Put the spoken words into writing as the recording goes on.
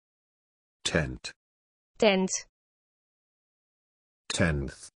tent, tent,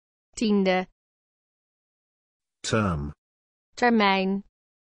 tenth, tiende, term, termijn,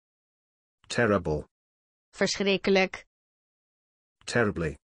 terrible, verschrikkelijk,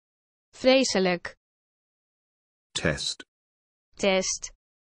 terribly, vreselijk, test, test,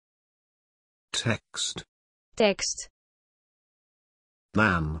 text, tekst,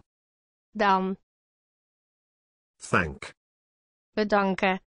 than, dan, thank,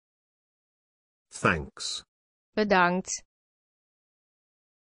 bedanken, thanks, bedankt,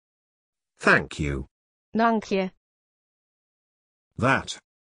 thank you, dank je, that,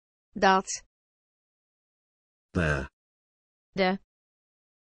 dat, there, de,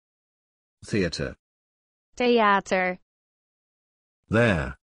 theatre, theater,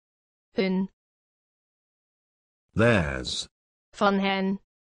 there, hun, theirs, van hen,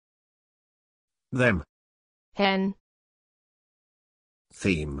 them, hen,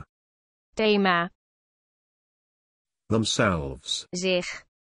 theme, thema, themselves, zich,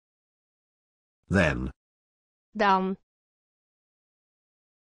 then, dan,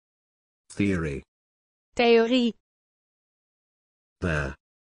 theory, theorie, there,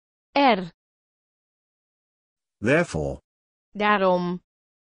 therefore, daarom,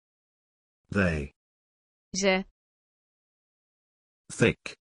 they, ze,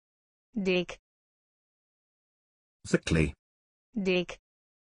 thick, dik, thickly, dik,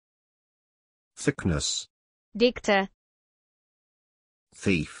 thickness, dikte,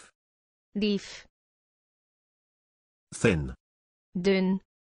 thief, dief, thin, dun,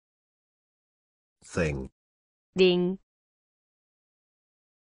 thing, ding,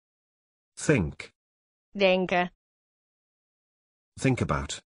 think, denken, think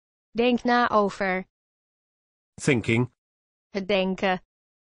about, denk na over, thinking, het denken,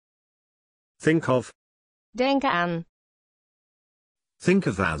 think of, denken aan, think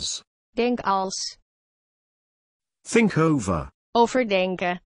of as, denk als, think over,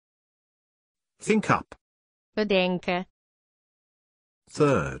 overdenken, think up, bedenken,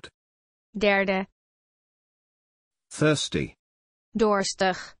 third, derde, thirsty,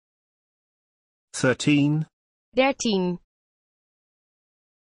 dorstig, 13, 13,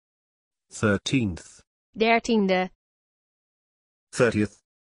 13th, dertiende, 30th,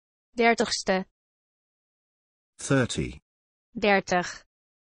 30ste, 30, 30,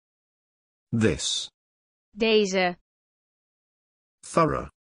 this, deze, thorough,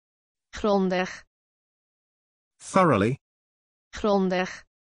 grondig, thoroughly, grondig,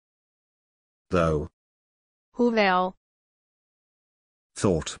 though, hoewel,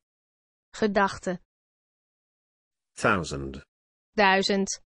 thought, gedachte, thousand, duizend,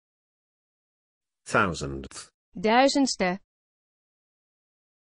 thousandth, duizendste,